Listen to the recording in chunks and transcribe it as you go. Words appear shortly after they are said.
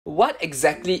What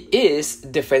exactly is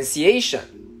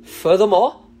differentiation?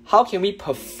 Furthermore, how can we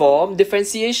perform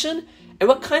differentiation? And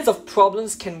what kinds of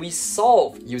problems can we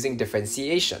solve using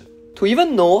differentiation? To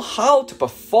even know how to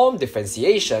perform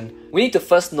differentiation, we need to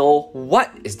first know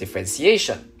what is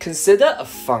differentiation. Consider a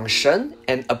function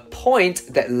and a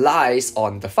point that lies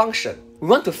on the function. We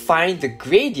want to find the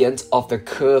gradient of the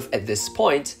curve at this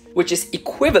point, which is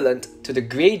equivalent to the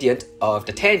gradient of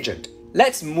the tangent.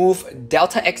 Let's move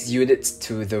delta x units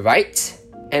to the right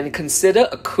and consider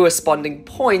a corresponding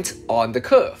point on the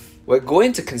curve. We're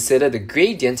going to consider the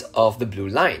gradient of the blue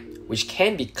line, which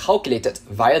can be calculated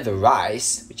via the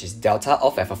rise, which is delta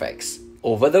of f of x,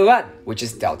 over the run, which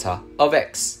is delta of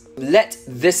x. Let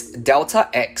this delta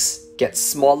x get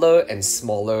smaller and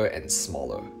smaller and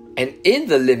smaller. And in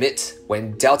the limit,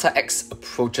 when delta x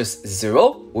approaches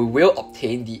 0, we will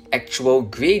obtain the actual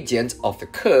gradient of the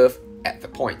curve at the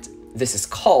point. This is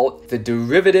called the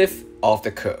derivative of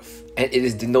the curve, and it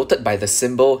is denoted by the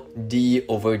symbol d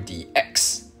over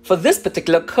dx. For this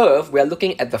particular curve, we are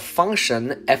looking at the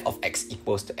function f of x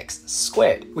equals to x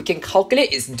squared. We can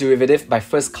calculate its derivative by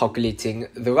first calculating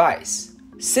the rise.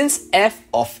 Since f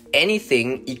of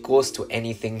anything equals to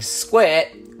anything squared,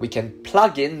 we can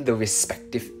plug in the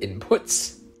respective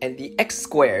inputs, and the x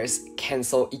squares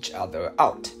cancel each other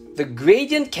out. The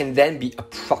gradient can then be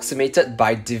approximated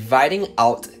by dividing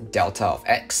out delta of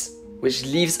x, which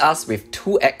leaves us with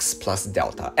 2x plus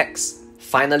delta x.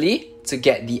 Finally, to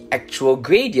get the actual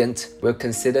gradient, we'll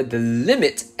consider the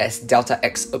limit as delta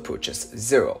x approaches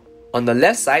 0. On the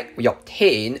left side, we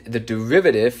obtain the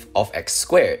derivative of x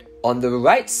squared. On the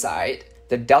right side,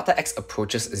 the delta x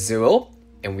approaches 0,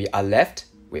 and we are left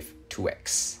with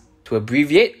 2x. To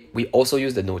abbreviate, we also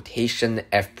use the notation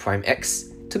f prime x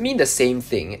to mean the same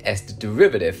thing as the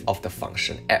derivative of the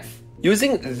function f.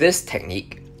 Using this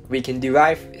technique, we can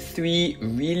derive three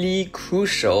really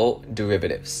crucial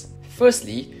derivatives.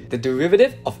 Firstly, the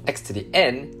derivative of x to the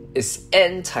n is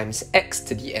n times x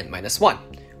to the n minus 1.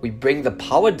 We bring the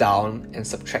power down and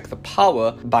subtract the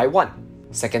power by 1.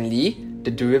 Secondly,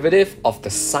 the derivative of the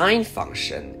sine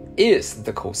function is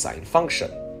the cosine function.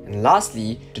 And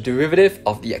lastly, the derivative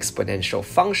of the exponential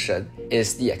function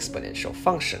is the exponential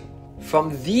function.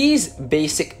 From these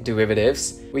basic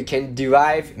derivatives, we can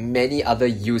derive many other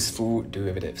useful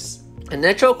derivatives. A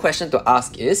natural question to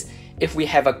ask is, if we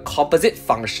have a composite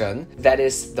function, that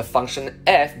is, the function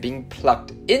f being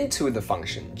plugged into the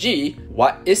function g,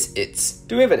 what is its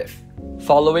derivative?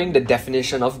 Following the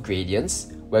definition of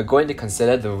gradients, we're going to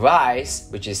consider the rise,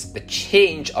 which is the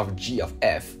change of g of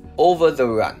f, over the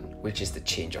run, which is the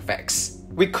change of x.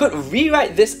 We could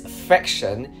rewrite this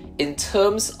fraction in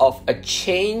terms of a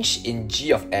change in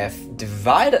g of f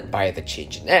divided by the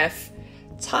change in f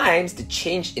times the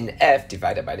change in f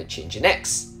divided by the change in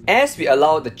x. As we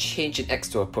allow the change in x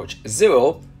to approach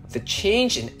 0, the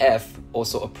change in f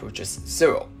also approaches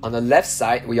 0. On the left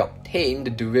side, we obtain the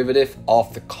derivative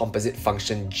of the composite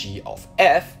function g of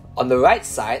f. On the right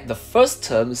side, the first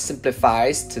term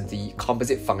simplifies to the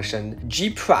composite function g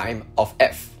prime of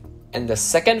f, and the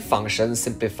second function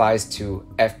simplifies to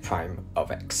f prime of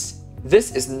x.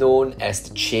 This is known as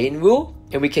the chain rule,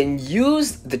 and we can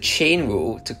use the chain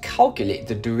rule to calculate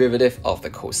the derivative of the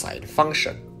cosine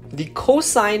function. The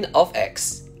cosine of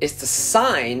x is the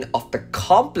sine of the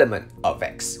complement of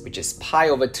x, which is pi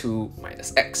over 2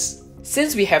 minus x.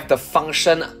 Since we have the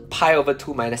function pi over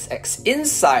 2 minus x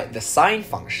inside the sine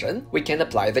function, we can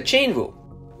apply the chain rule.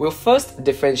 We'll first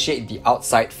differentiate the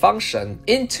outside function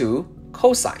into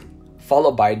cosine,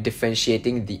 followed by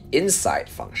differentiating the inside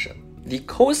function. The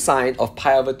cosine of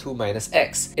pi over 2 minus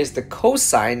x is the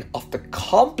cosine of the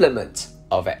complement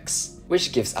of x,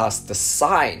 which gives us the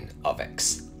sine of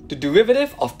x. The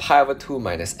derivative of pi over 2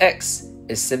 minus x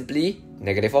is simply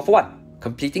negative of 1.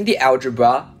 Completing the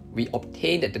algebra, we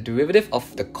obtain that the derivative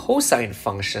of the cosine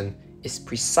function is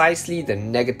precisely the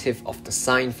negative of the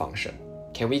sine function.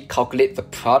 Can we calculate the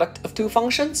product of two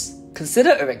functions?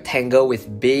 Consider a rectangle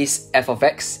with base f of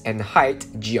x and height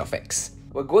g of x.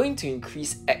 We're going to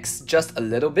increase x just a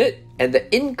little bit, and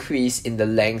the increase in the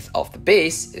length of the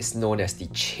base is known as the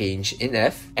change in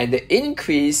f, and the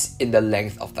increase in the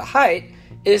length of the height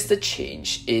is the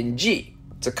change in g.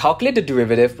 To calculate the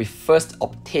derivative, we first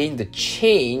obtain the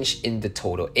change in the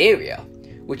total area,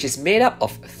 which is made up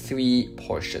of three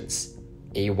portions: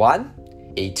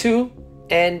 A1, A2,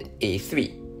 and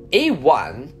A3.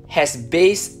 A1 has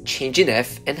base change in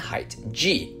f and height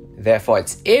g. Therefore,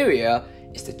 its area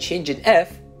is the change in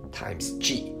f times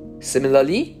g.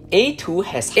 Similarly, A2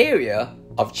 has area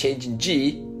of change in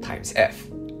g times f.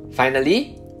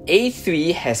 Finally,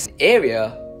 A3 has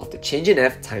area of the change in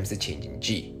f times the change in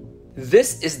g.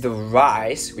 This is the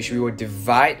rise which we will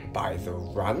divide by the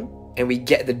run, and we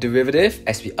get the derivative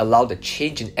as we allow the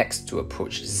change in x to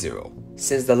approach 0.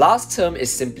 Since the last term is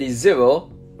simply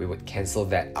 0, we would cancel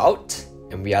that out,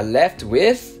 and we are left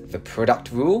with the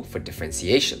product rule for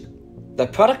differentiation. The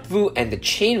product rule and the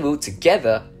chain rule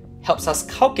together helps us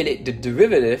calculate the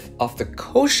derivative of the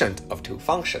quotient of two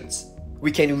functions.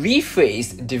 We can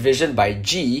rephrase division by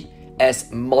g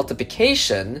as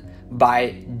multiplication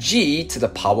by g to the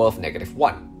power of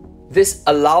 -1. This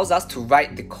allows us to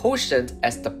write the quotient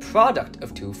as the product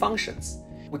of two functions.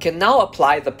 We can now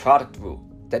apply the product rule,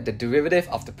 that the derivative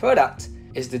of the product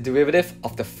is the derivative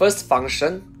of the first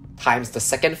function times the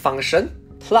second function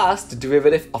plus the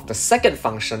derivative of the second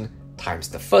function times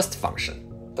the first function.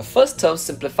 The first term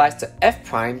simplifies to f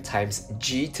prime times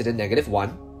g to the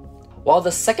 -1, while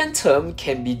the second term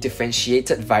can be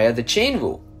differentiated via the chain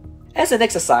rule. As an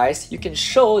exercise, you can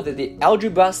show that the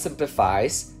algebra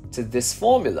simplifies to this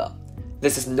formula.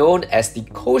 This is known as the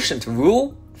quotient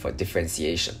rule for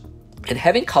differentiation. And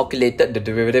having calculated the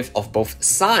derivative of both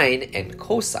sine and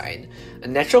cosine, a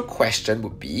natural question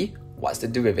would be, what's the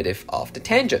derivative of the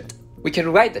tangent? We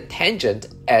can write the tangent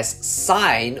as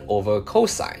sine over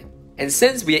cosine. And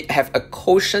since we have a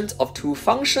quotient of two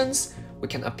functions, we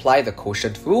can apply the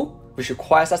quotient rule, which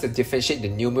requires us to differentiate the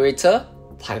numerator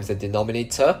times the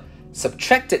denominator,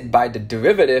 subtracted by the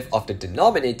derivative of the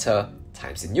denominator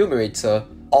times the numerator,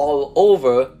 all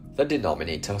over the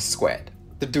denominator squared.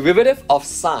 The derivative of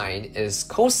sine is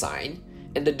cosine,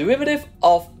 and the derivative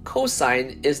of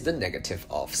cosine is the negative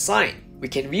of sine. We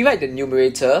can rewrite the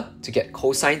numerator to get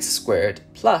cosine squared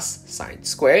plus sine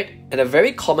squared, and a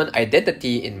very common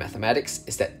identity in mathematics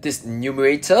is that this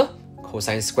numerator,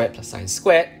 cosine squared plus sine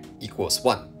squared, equals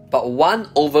 1. But 1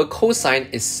 over cosine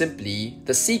is simply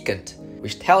the secant,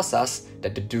 which tells us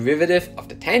that the derivative of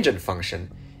the tangent function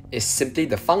is simply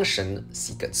the function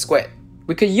secant squared.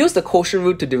 We could use the quotient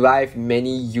rule to derive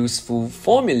many useful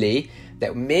formulae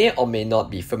that may or may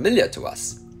not be familiar to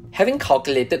us. Having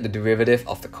calculated the derivative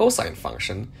of the cosine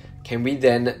function, can we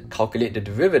then calculate the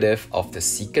derivative of the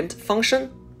secant function?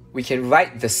 We can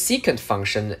write the secant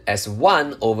function as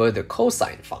 1 over the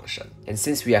cosine function. And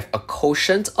since we have a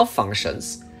quotient of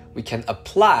functions, we can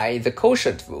apply the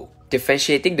quotient rule.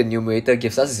 Differentiating the numerator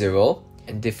gives us 0,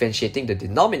 and differentiating the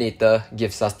denominator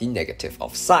gives us the negative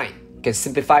of sine. We can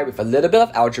simplify with a little bit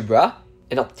of algebra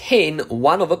and obtain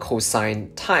 1 over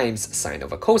cosine times sine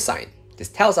over cosine. This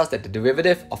tells us that the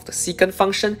derivative of the secant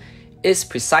function is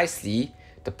precisely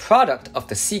the product of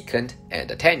the secant and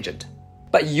the tangent.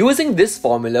 But using this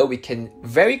formula, we can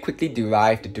very quickly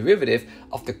derive the derivative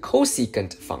of the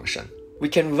cosecant function. We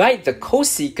can write the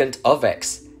cosecant of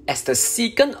x as the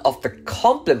secant of the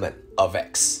complement of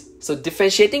x. So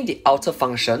differentiating the outer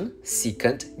function,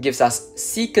 secant, gives us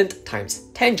secant times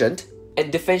tangent,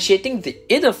 and differentiating the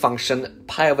inner function,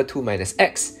 pi over 2 minus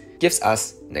x, gives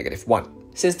us -1.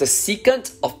 Since the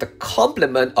secant of the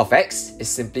complement of x is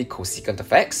simply cosecant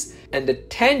of x, and the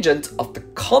tangent of the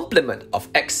complement of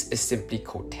x is simply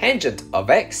cotangent of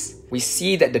x, we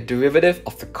see that the derivative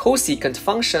of the cosecant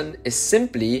function is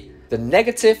simply the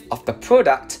negative of the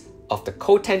product of the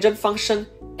cotangent function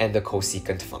and the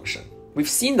cosecant function. We've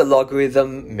seen the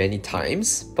logarithm many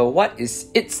times, but what is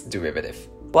its derivative?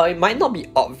 While it might not be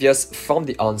obvious from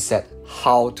the onset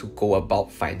how to go about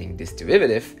finding this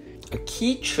derivative, a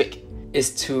key trick is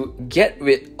to get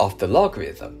rid of the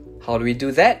logarithm. How do we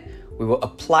do that? We will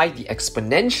apply the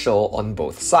exponential on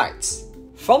both sides.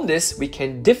 From this, we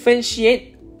can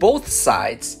differentiate both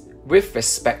sides with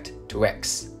respect to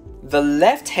x. The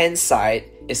left-hand side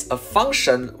is a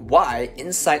function y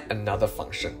inside another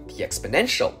function, the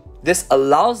exponential. This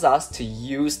allows us to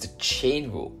use the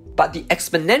chain rule. But the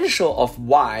exponential of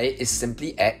y is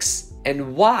simply x,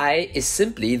 and y is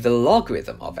simply the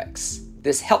logarithm of x.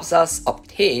 This helps us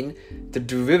obtain the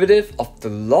derivative of the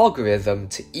logarithm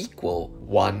to equal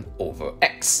 1 over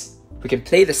x. We can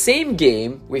play the same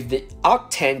game with the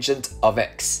arctangent of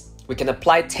x. We can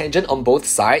apply tangent on both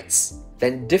sides,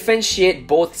 then differentiate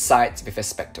both sides with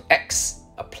respect to x.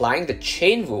 Applying the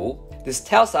chain rule, this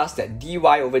tells us that dy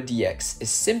over dx is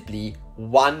simply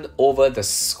 1 over the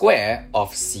square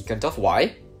of secant of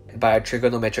y, and by a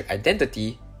trigonometric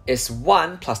identity, is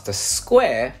 1 plus the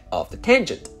square of the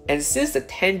tangent. And since the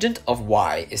tangent of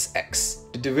y is x,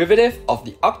 the derivative of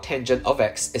the arctangent of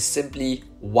x is simply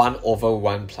 1 over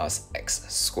 1 plus x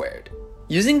squared.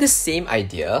 Using the same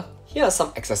idea, here are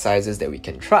some exercises that we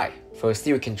can try.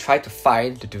 Firstly, we can try to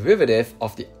find the derivative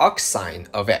of the arcsine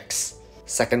of x.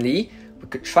 Secondly, we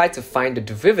could try to find the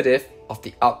derivative of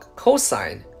the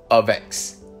arccosine of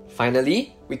x.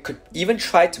 Finally, we could even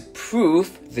try to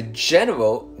prove the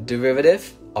general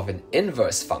derivative of an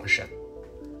inverse function.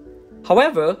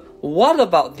 However, what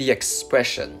about the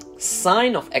expression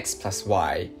sine of x plus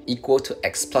y equal to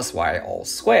x plus y all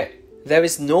squared? There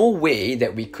is no way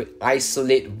that we could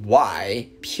isolate y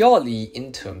purely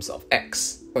in terms of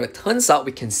x. But it turns out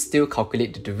we can still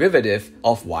calculate the derivative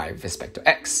of y with respect to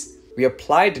x. We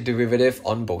apply the derivative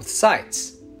on both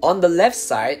sides. On the left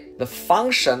side, the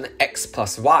function x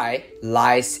plus y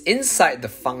lies inside the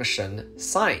function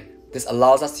sine. This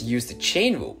allows us to use the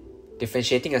chain rule.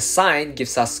 Differentiating a sine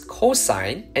gives us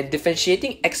cosine, and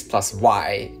differentiating x plus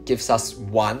y gives us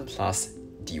 1 plus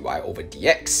dy over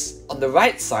dx. On the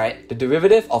right side, the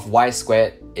derivative of y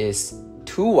squared is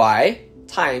 2y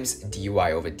times dy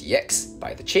over dx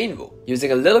by the chain rule.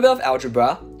 Using a little bit of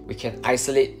algebra, we can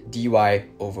isolate dy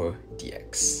over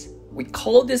dx. We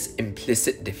call this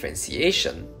implicit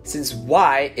differentiation, since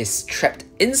y is trapped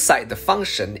inside the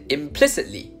function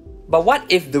implicitly. But what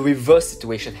if the reverse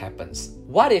situation happens?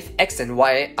 What if x and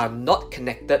y are not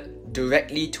connected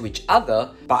directly to each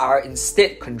other, but are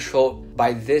instead controlled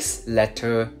by this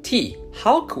letter t?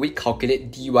 How could we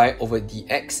calculate dy over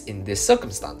dx in this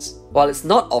circumstance? While it's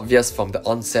not obvious from the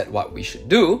onset what we should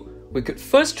do, we could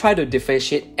first try to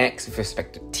differentiate x with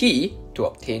respect to t to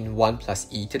obtain 1 plus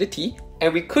e to the t,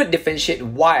 and we could differentiate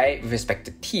y with respect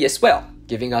to t as well,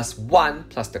 giving us 1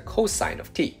 plus the cosine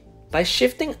of t. By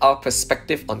shifting our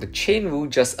perspective on the chain rule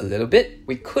just a little bit,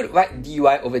 we could write dy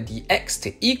over dx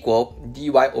to equal dy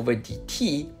over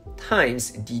dt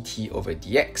times dt over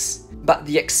dx. But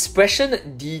the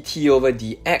expression dt over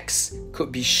dx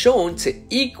could be shown to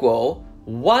equal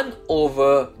 1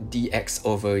 over dx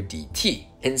over dt.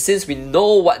 And since we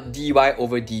know what dy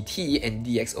over dt and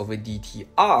dx over dt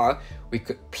are, we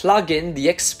could plug in the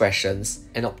expressions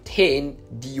and obtain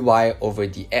dy over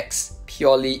dx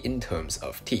purely in terms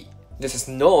of t. This is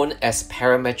known as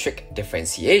parametric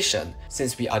differentiation,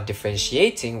 since we are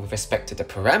differentiating with respect to the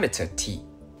parameter t.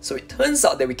 So it turns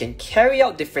out that we can carry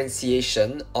out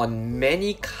differentiation on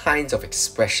many kinds of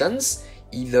expressions,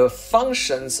 either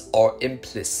functions or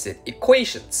implicit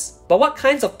equations. But what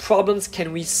kinds of problems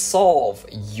can we solve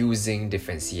using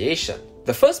differentiation?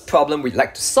 The first problem we'd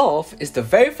like to solve is the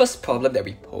very first problem that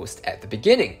we posed at the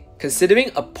beginning. Considering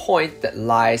a point that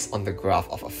lies on the graph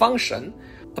of a function,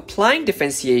 applying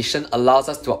differentiation allows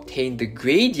us to obtain the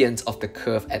gradient of the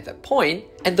curve at that point,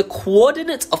 and the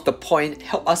coordinates of the point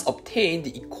help us obtain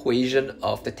the equation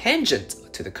of the tangent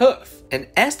to the curve. And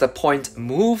as the point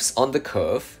moves on the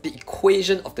curve, the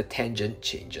equation of the tangent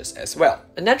changes as well.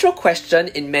 A natural question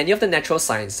in many of the natural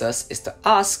sciences is to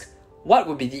ask, what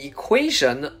would be the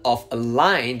equation of a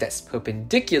line that's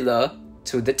perpendicular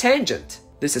to the tangent?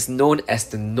 This is known as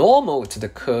the normal to the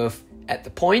curve at the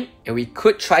point, and we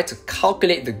could try to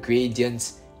calculate the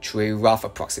gradients through a rough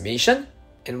approximation.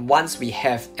 And once we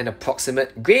have an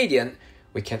approximate gradient,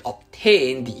 we can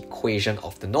obtain the equation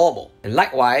of the normal. And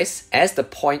likewise, as the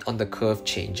point on the curve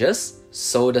changes,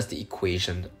 so does the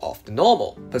equation of the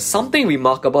normal. But something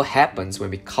remarkable happens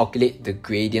when we calculate the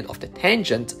gradient of the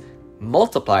tangent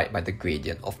multiplied by the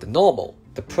gradient of the normal.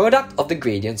 The product of the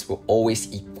gradients will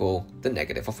always equal the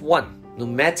negative of 1, no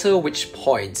matter which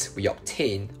point we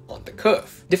obtain on the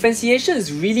curve. Differentiation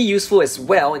is really useful as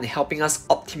well in helping us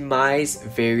optimize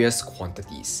various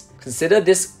quantities. Consider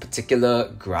this particular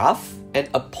graph and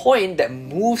a point that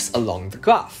moves along the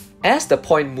graph. As the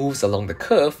point moves along the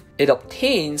curve, it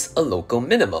obtains a local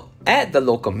minimum. At the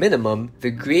local minimum,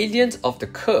 the gradient of the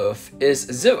curve is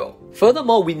 0.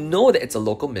 Furthermore, we know that it's a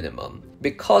local minimum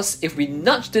because if we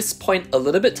nudge this point a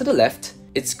little bit to the left,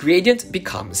 its gradient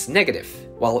becomes negative,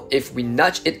 while if we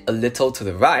nudge it a little to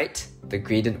the right, the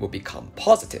gradient will become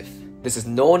positive. This is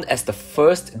known as the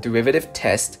first derivative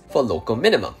test for local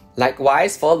minimum.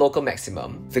 Likewise, for local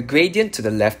maximum, the gradient to the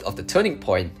left of the turning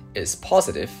point is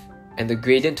positive, and the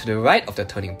gradient to the right of the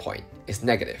turning point is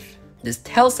negative. This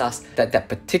tells us that that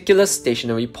particular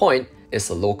stationary point is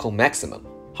a local maximum.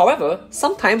 However,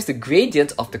 sometimes the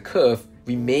gradient of the curve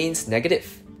remains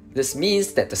negative. This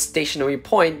means that the stationary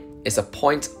point is a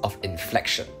point of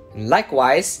inflection. And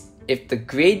likewise, if the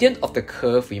gradient of the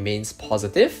curve remains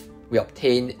positive, we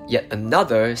obtain yet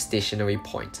another stationary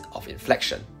point of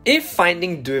inflection. If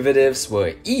finding derivatives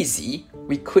were easy,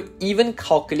 we could even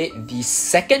calculate the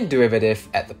second derivative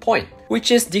at the point,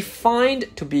 which is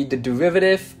defined to be the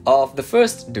derivative of the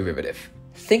first derivative.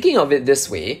 Thinking of it this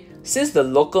way, since the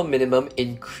local minimum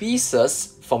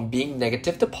increases from being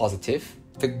negative to positive,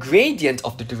 the gradient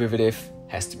of the derivative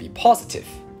has to be positive.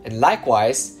 And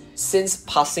likewise, since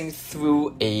passing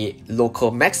through a local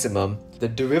maximum, the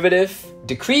derivative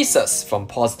decreases from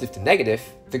positive to negative,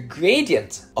 the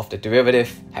gradient of the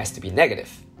derivative has to be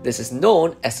negative. This is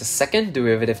known as the second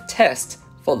derivative test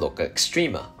for local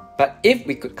extrema. But if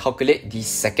we could calculate the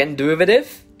second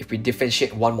derivative, if we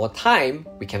differentiate one more time,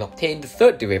 we can obtain the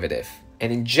third derivative.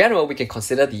 And in general, we can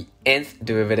consider the nth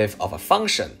derivative of a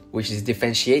function, which is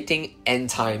differentiating n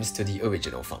times to the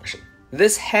original function.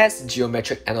 This has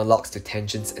geometric analogues to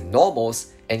tangents and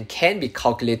normals and can be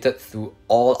calculated through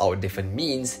all our different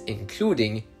means,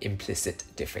 including implicit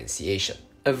differentiation.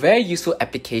 A very useful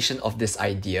application of this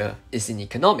idea is in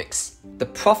economics. The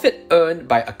profit earned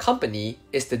by a company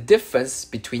is the difference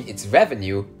between its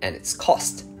revenue and its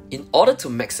cost. In order to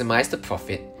maximize the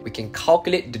profit, we can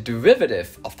calculate the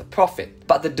derivative of the profit.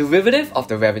 But the derivative of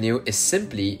the revenue is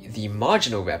simply the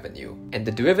marginal revenue, and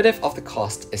the derivative of the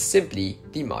cost is simply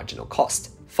the marginal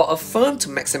cost. For a firm to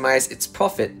maximize its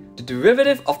profit, the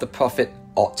derivative of the profit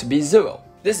ought to be zero.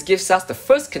 This gives us the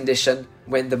first condition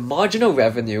when the marginal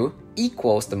revenue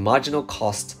equals the marginal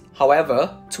cost.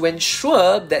 However, to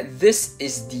ensure that this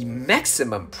is the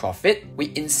maximum profit,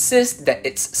 we insist that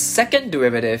its second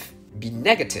derivative be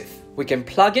negative. We can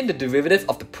plug in the derivative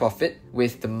of the profit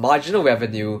with the marginal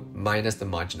revenue minus the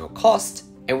marginal cost,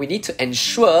 and we need to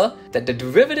ensure that the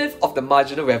derivative of the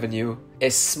marginal revenue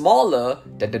is smaller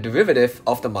than the derivative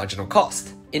of the marginal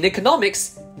cost. In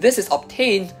economics, this is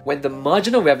obtained when the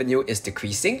marginal revenue is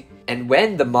decreasing and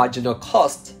when the marginal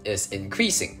cost is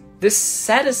increasing. This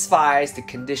satisfies the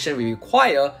condition we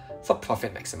require for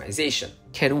profit maximization.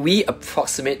 Can we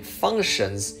approximate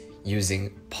functions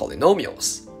using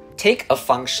polynomials? Take a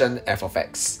function f of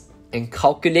x and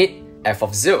calculate f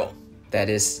of 0, that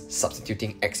is,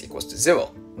 substituting x equals to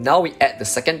 0. Now we add the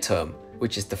second term,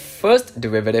 which is the first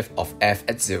derivative of f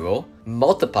at 0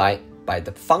 multiplied by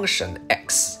the function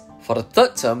x. For the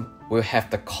third term, we'll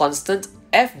have the constant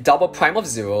f double prime of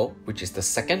 0, which is the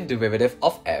second derivative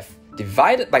of f,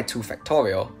 divided by 2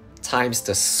 factorial times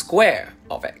the square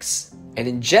of x. And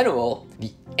in general,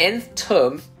 the nth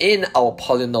term in our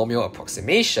polynomial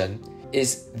approximation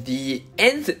is the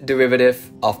nth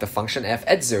derivative of the function f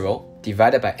at 0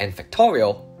 divided by n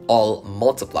factorial, all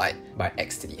multiplied by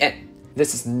x to the n.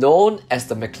 This is known as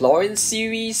the Maclaurin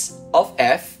series of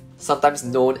f, sometimes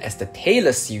known as the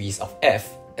Taylor series of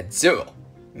f at 0.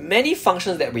 Many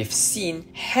functions that we've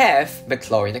seen have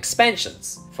Maclaurin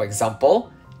expansions. For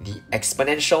example, the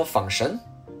exponential function,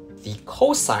 the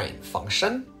cosine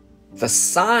function, the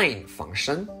sine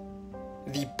function,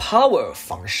 the power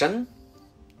function,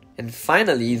 and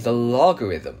finally the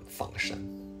logarithm function.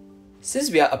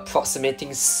 Since we are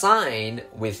approximating sine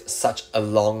with such a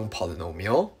long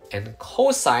polynomial and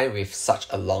cosine with such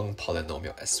a long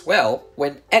polynomial as well,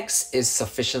 when x is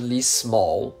sufficiently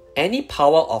small, any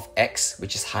power of x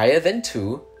which is higher than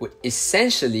 2 would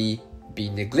essentially be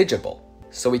negligible.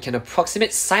 So we can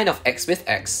approximate sine of x with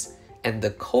x and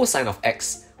the cosine of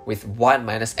x with 1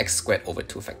 minus x squared over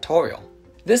 2 factorial.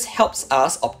 This helps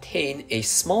us obtain a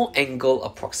small angle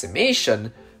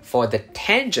approximation for the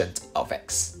tangent of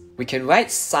x. We can write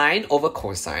sine over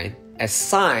cosine as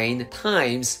sine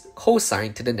times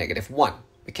cosine to the negative 1.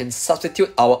 We can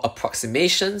substitute our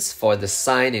approximations for the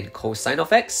sine and cosine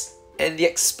of x, and the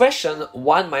expression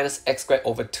 1 minus x squared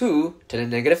over 2 to the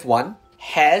negative 1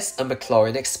 has a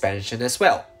Maclaurin expansion as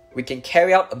well. We can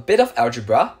carry out a bit of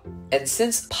algebra, and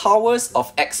since powers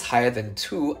of x higher than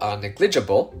 2 are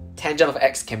negligible, tangent of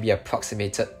x can be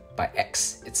approximated by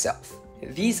x itself.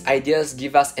 These ideas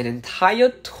give us an entire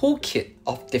toolkit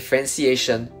of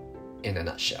differentiation in a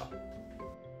nutshell.